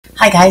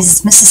Hi guys, it's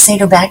Mrs.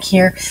 Sater back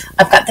here.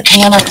 I've got the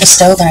pan off the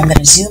stove and I'm going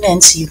to zoom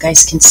in so you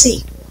guys can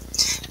see.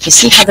 You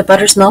see how the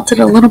butter's melted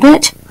a little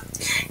bit?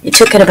 It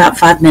took it about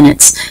 5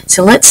 minutes.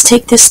 So let's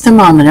take this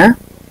thermometer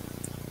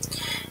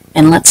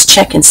and let's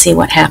check and see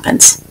what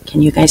happens.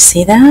 Can you guys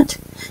see that?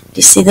 Do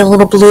you see the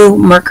little blue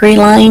mercury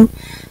line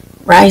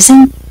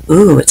rising?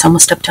 Ooh, it's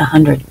almost up to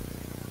 100.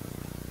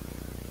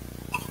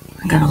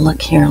 I gotta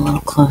look here a little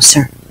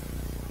closer.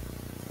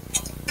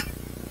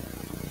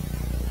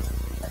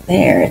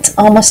 There, it's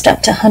almost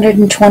up to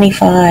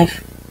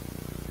 125.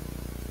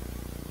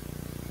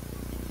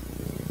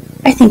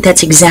 I think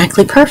that's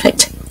exactly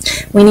perfect.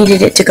 We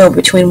needed it to go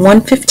between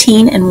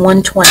 115 and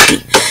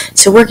 120.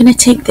 So we're going to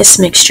take this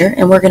mixture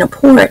and we're going to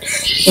pour it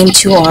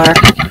into our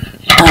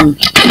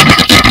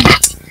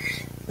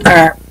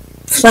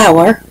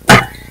flour.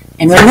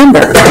 And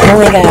remember, I've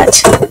only got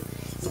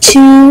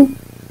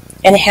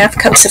 2.5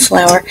 cups of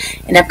flour,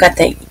 and I've got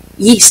the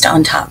yeast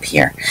on top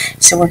here.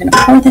 So we're going to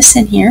pour this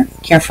in here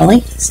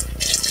carefully.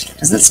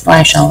 Doesn't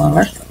splash all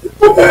over.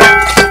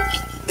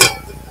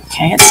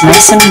 Okay, it's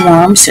nice and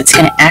warm, so it's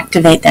going to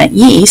activate that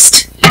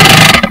yeast.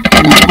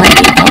 And there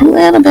might be a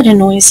little bit of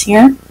noise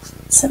here.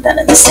 Set that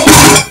in the sink.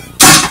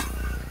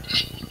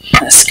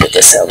 Let's scoot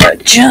this over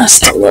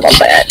just a little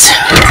bit.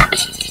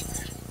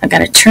 I've got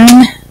to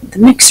turn the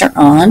mixer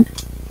on.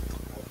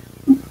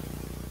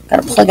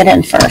 Got to plug it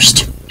in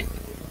first.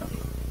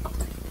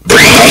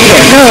 Here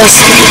it goes.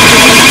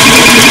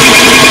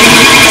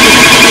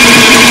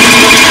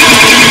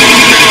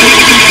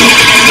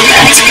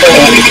 That's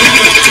cool.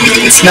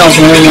 It smells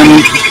really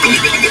yummy.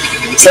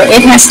 So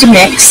it has to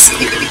mix.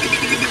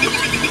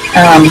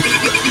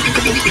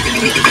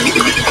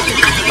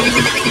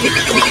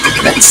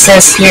 It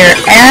says here,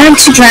 add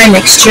to dry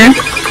mixture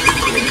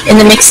in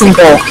the mixing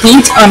bowl.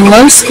 Heat on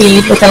low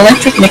speed with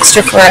electric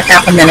mixture for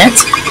half a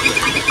minute.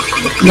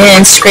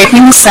 Then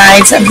scraping the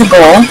sides of the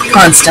bowl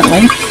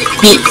constantly.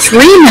 Heat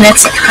 3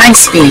 minutes at high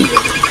speed.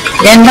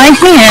 Then by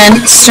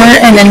hand,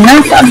 stir in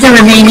enough of the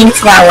remaining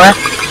flour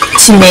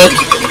to make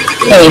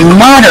a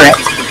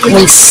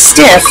moderately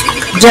stiff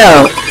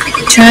dough.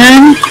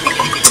 Turn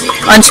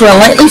onto a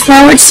lightly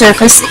floured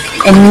surface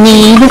and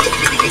knead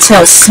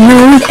till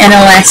smooth and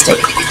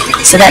elastic.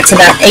 So that's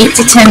about 8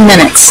 to 10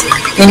 minutes.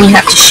 Then you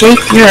have to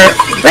shape your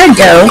bread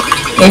dough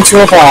into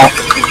a ball.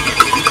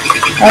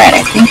 Alright,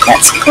 I think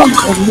that's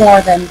probably more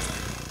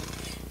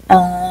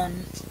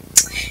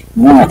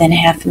than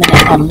half a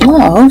minute on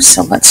low.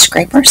 So let's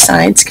scrape our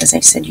sides, because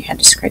I said you had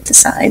to scrape the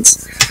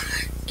sides.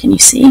 Can you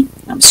see?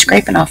 I'm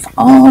scraping off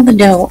all the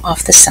dough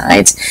off the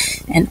sides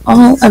and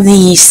all of the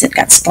yeast that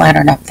got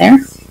splattered up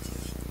there.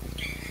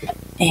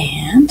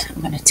 And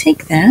I'm going to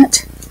take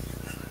that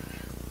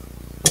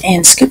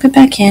and scoop it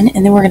back in,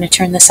 and then we're going to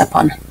turn this up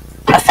on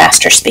a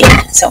faster speed,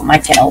 so it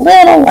might get a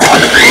little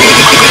loud.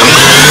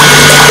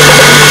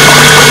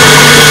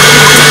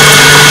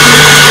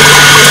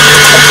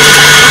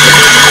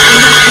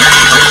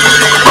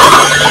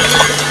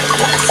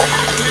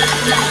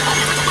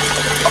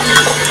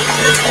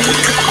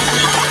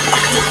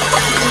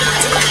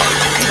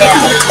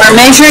 Now, our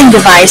measuring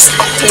device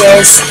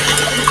is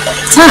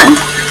time.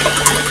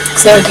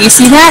 So do you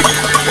see that?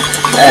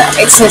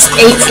 It says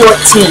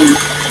 8:14.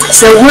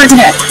 So we're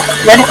going to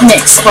let it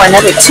mix for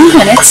another 2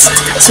 minutes.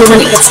 So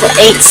when it gets to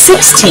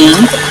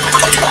 8:16,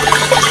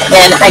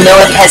 then I know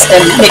it has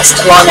been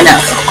mixed long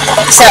enough.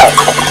 So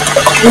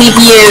we've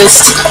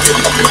used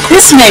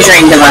this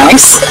measuring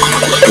device.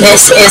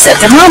 This is a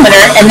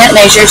thermometer, and that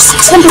measures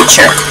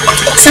temperature.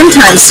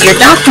 Sometimes your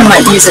doctor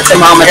might use a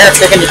thermometer if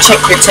they're going to check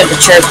your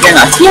temperature if you're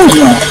not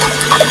feeling well.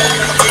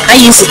 I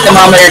use a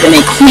thermometer to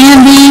make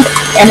candy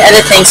and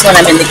other things when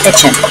I'm in the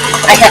kitchen.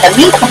 I have a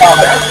meat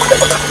thermometer.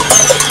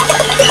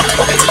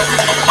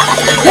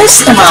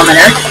 This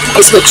thermometer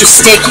is what you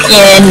stick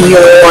in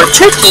your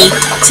turkey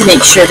to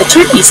make sure the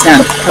turkey's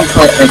done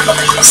completely.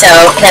 So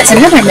that's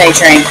another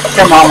measuring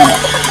thermometer.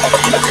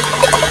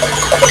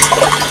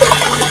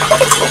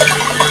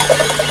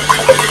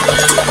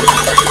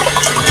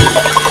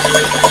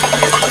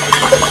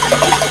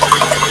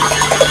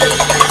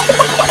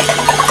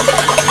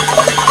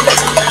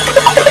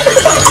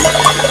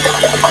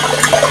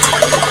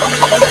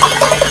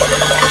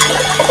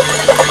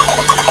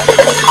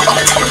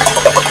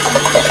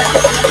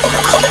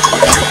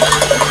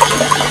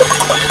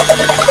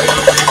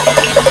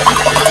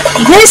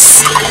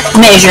 This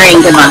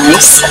measuring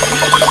device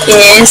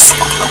is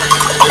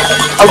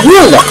a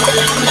ruler,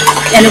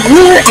 and a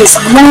ruler is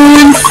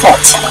 1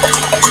 foot,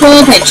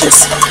 12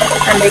 inches.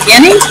 From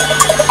beginning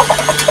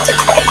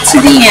to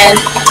the end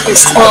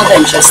is 12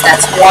 inches,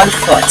 that's 1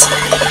 foot.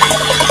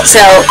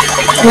 So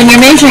when you're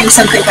measuring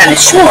something kind of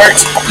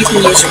short, you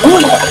can use a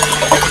ruler.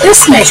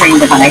 This measuring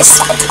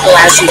device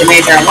allows you to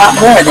measure a lot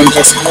more than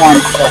just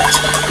 1 foot.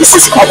 This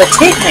is called a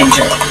tape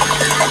measure.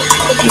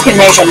 You can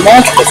measure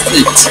multiple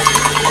feet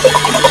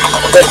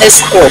with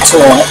this cool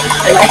tool,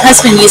 and my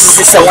husband uses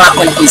this a lot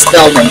when he's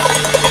building.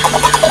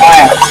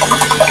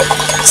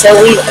 So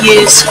we've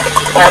used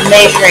our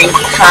measuring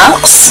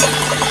cups,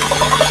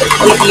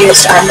 We've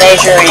used our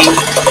measuring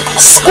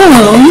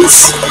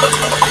spoons.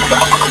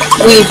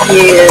 We've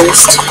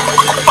used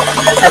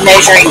a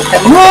measuring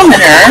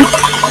thermometer.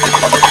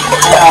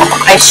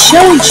 I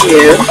showed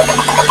you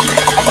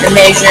the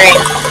measuring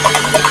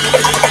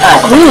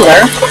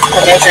ruler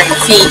for measuring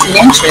feet and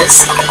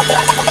inches.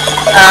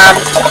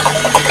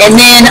 And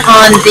then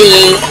on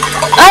the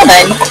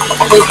oven,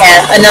 we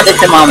have another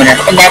thermometer,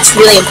 and that's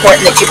really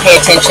important that you pay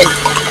attention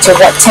to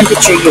what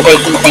temperature you're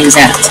baking things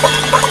at.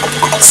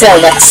 So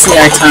let's see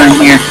our time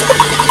here.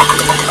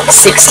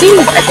 60,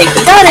 I think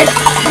we got it.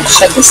 Let's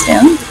shut this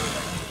down.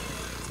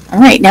 All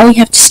right, now we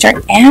have to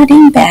start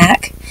adding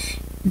back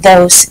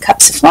those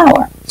cups of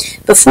flour.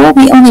 Before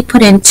we only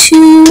put in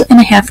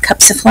 2.5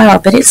 cups of flour,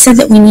 but it said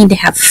that we need to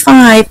have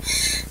 5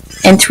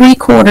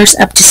 3/4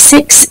 up to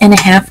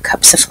 6.5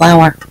 cups of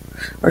flour.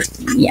 Or,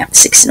 yeah,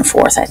 6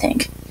 1/4, I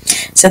think.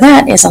 So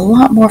that is a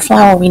lot more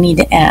flour we need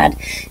to add.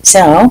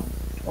 So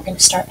we're going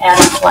to start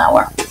adding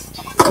flour.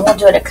 And we'll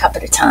do it a cup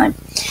at a time.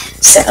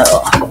 So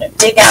I'm going to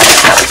dig out a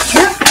cup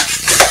here.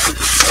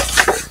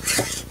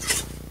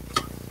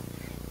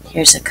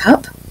 Here's a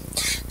cup.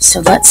 So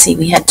let's see,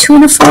 we had 2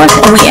 1/4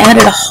 and we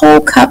added a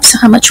whole cup. So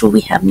how much will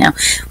we have now?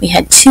 We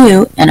had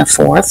 2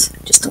 1/4,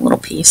 just a little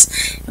piece,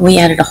 and we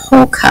added a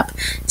whole cup.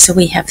 So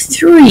we have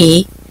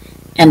 3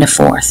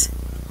 1/4.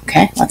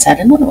 Okay, let's add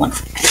another one.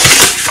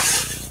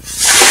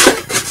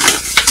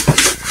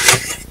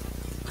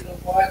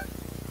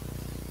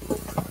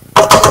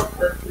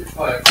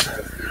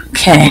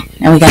 Okay,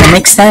 now we got to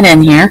mix that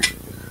in here.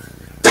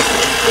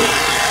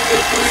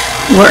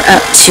 We're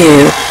up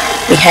to,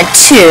 we had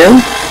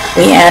 2,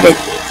 we added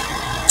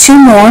 2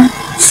 more,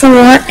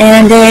 4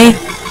 1/4,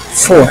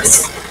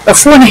 or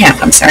 4 1/2,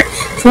 I'm sorry,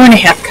 4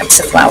 1/2 cups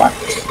of flour.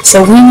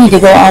 So we need to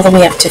go all the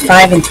way up to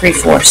 5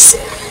 3/4.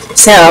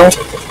 So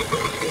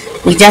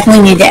we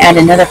definitely need to add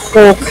another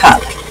whole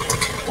cup.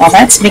 While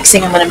that's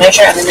mixing, I'm going to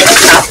measure in another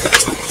cup.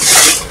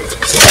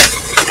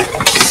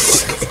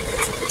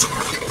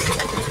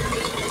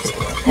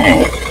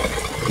 Okay,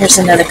 here's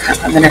another cup.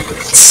 I'm going to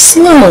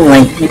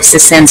slowly mix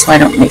this in so I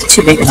don't make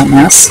too big of a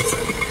mess.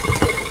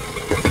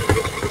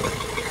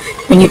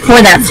 When you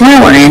pour that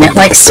flour in, it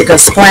likes to go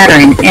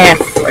splattering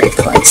every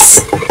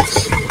place.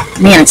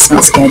 Man, it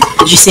smells good.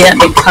 Did you see that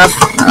big puff?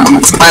 Oh,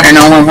 it's splattering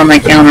all over my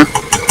counter.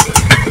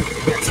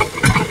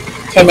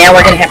 Okay, now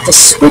we're going to have to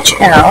switch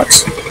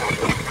out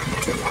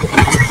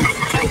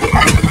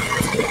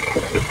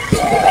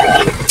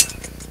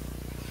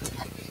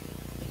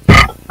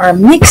our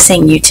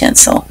mixing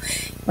utensil.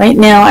 Right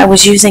now I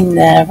was using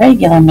the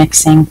regular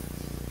mixer,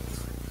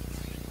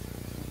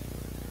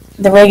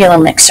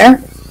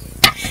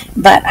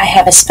 but I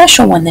have a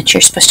special one that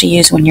you're supposed to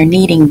use when you're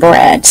kneading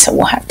bread, so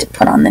we'll have to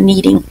put on the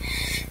kneading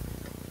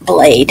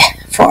blade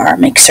for our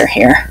mixer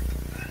here.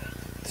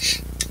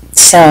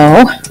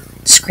 So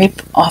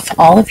scrape off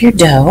all of your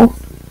dough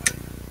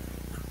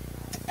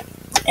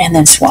and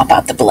then swap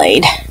out the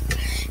blade,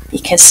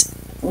 because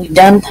we've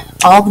done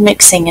all the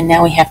mixing and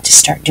now we have to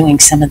start doing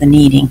some of the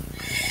kneading.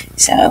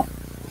 So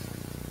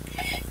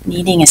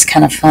kneading is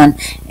kind of fun,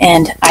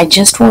 and I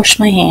just washed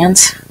my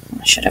hands.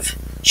 I should have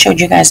showed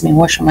you guys me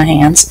washing my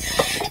hands,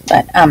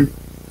 but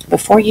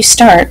before you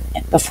start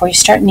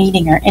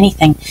kneading or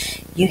anything,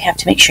 you have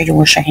to make sure you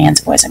wash your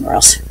hands, boys and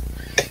girls,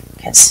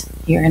 because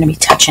you're going to be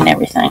touching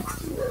everything.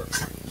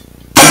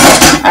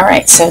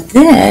 Alright, so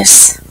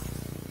this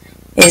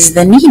is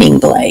the kneading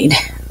blade,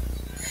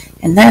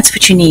 and that's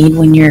what you need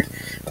when you're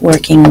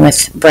working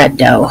with bread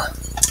dough.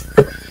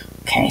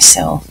 Okay,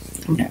 so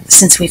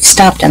since we've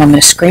stopped it, I'm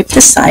going to scrape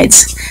the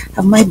sides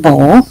of my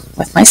bowl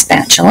with my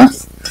spatula.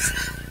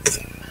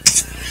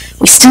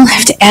 We still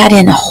have to add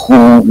in a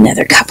whole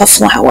another cup of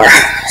flour,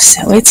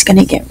 so it's going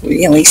to get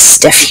really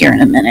stiff here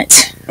in a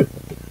minute.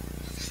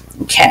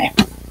 Okay,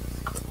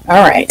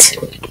 alright.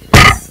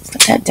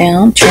 Put that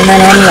down, turn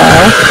that on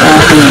low,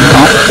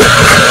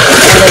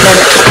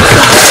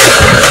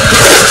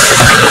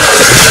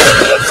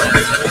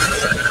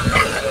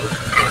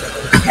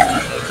 okay.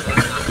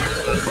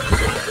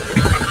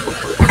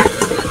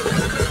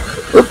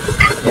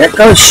 There it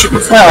goes, shooting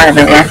flour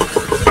everywhere.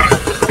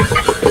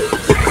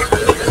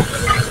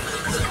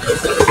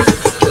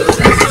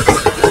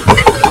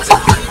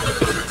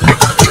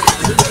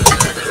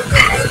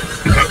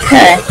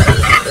 Okay.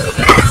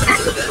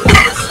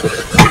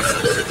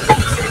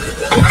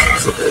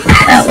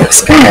 That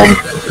looks good.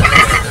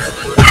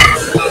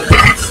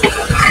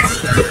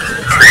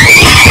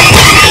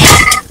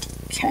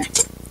 Okay.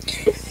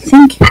 I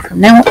think from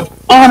now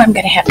on I'm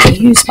going to have to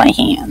use my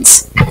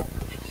hands.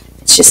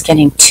 It's just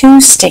getting too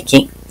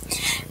sticky.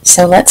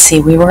 So let's see,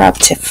 we were up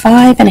to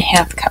 5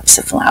 1/2 cups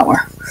of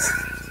flour.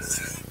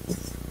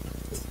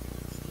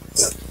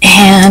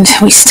 And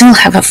we still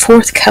have a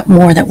 1/4 cup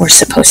more that we're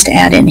supposed to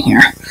add in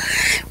here.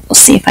 We'll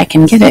see if I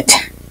can get it.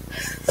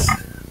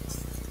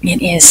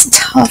 It is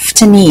tough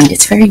to knead.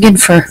 It's very good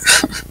for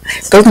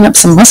building up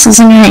some muscles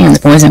in your hands,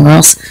 boys and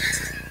girls.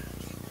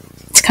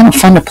 It's kind of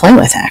fun to play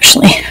with,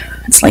 actually.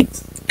 It's like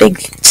big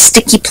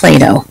sticky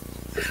Play-Doh.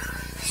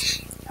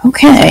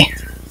 Okay.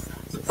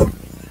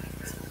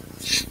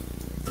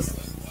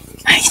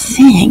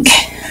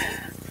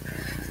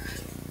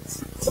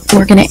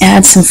 we're going to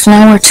add some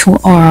flour to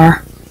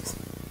our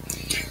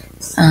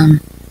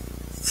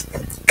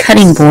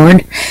cutting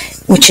board,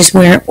 which is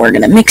where we're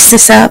going to mix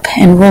this up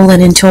and roll it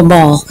into a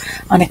ball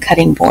on a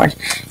cutting board.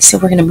 So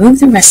we're going to move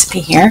the recipe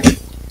here.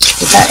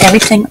 We've got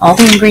everything, all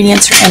the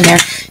ingredients are in there.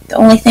 The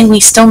only thing we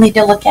still need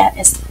to look at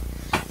is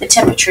the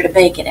temperature to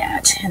bake it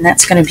at, and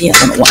that's going to be a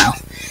little while.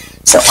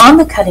 So on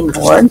the cutting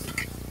board,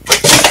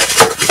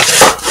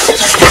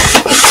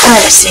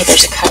 try to see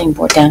there's a cutting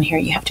board down here.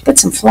 You have to put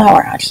some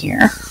flour out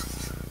here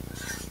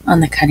on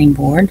the cutting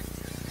board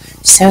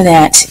so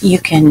that you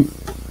can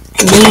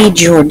knead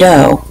your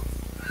dough.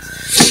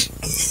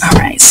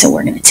 Alright, so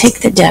we're going to take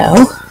the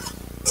dough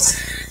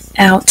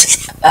out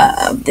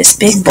of this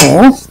big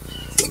bowl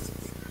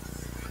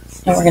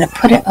and we're going to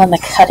put it on the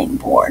cutting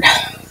board.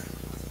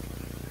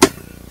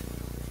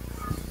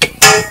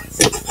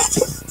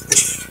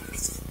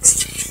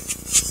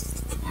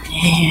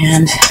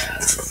 And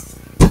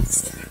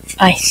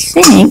I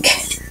think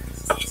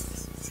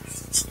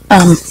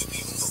I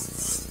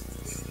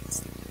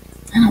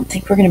don't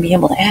think we're going to be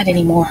able to add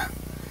any more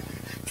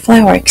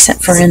flour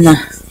except for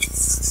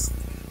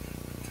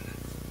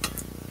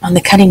on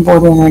the cutting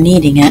board when we're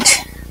kneading it.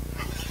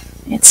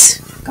 It's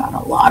got a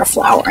lot of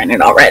flour in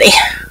it already.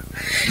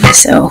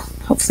 So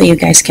hopefully you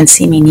guys can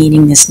see me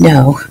kneading this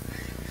dough.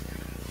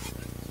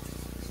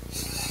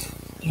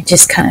 You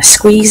just kind of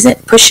squeeze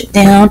it, push it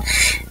down,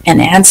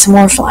 and add some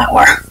more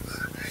flour.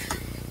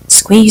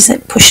 Squeeze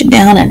it, push it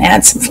down, and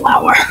add some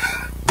flour.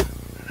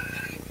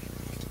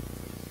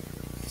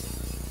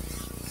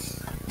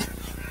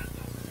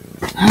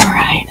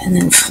 Alright, and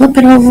then flip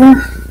it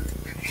over,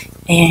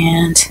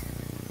 and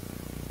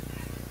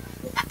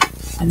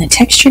when the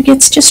texture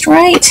gets just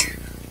right,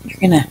 you're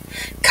going to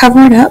cover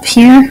it up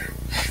here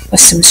with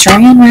some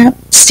saran wrap,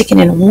 stick it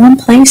in a warm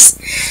place,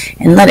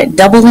 and let it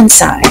double in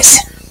size.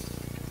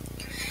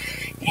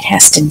 It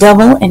has to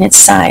double in its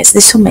size.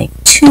 This will make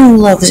 2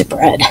 loaves of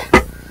bread,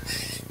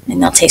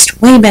 and they'll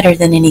taste way better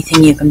than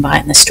anything you can buy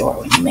in the store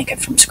when you make it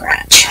from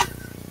scratch.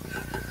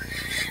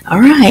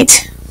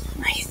 Alright,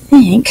 I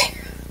think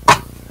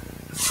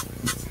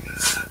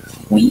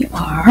we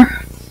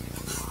are,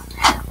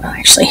 well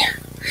actually,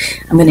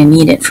 I'm going to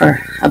knead it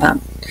for about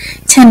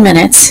 10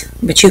 minutes,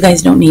 but you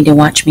guys don't need to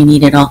watch me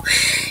knead it all.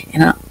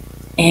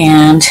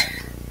 And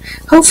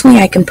hopefully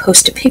I can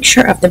post a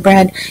picture of the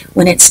bread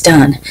when it's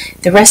done.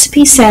 The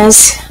recipe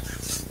says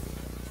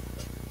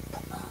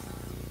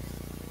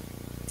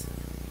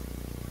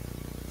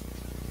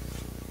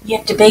you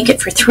have to bake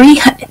it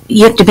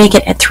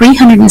at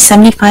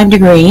 375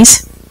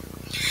 degrees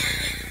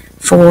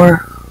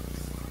for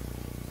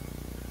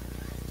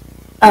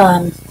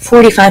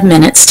 45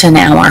 minutes to an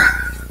hour,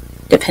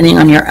 depending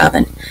on your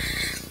oven.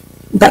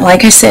 But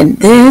like I said,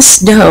 this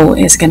dough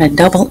is going to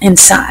double in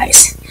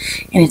size,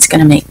 and it's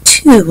going to make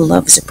 2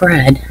 loaves of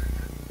bread.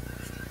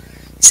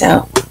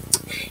 So,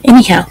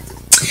 anyhow,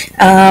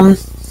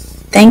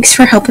 thanks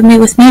for helping me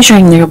with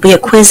measuring. There will be a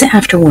quiz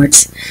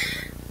afterwards.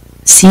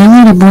 See you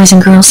later, boys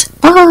and girls.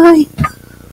 Bye!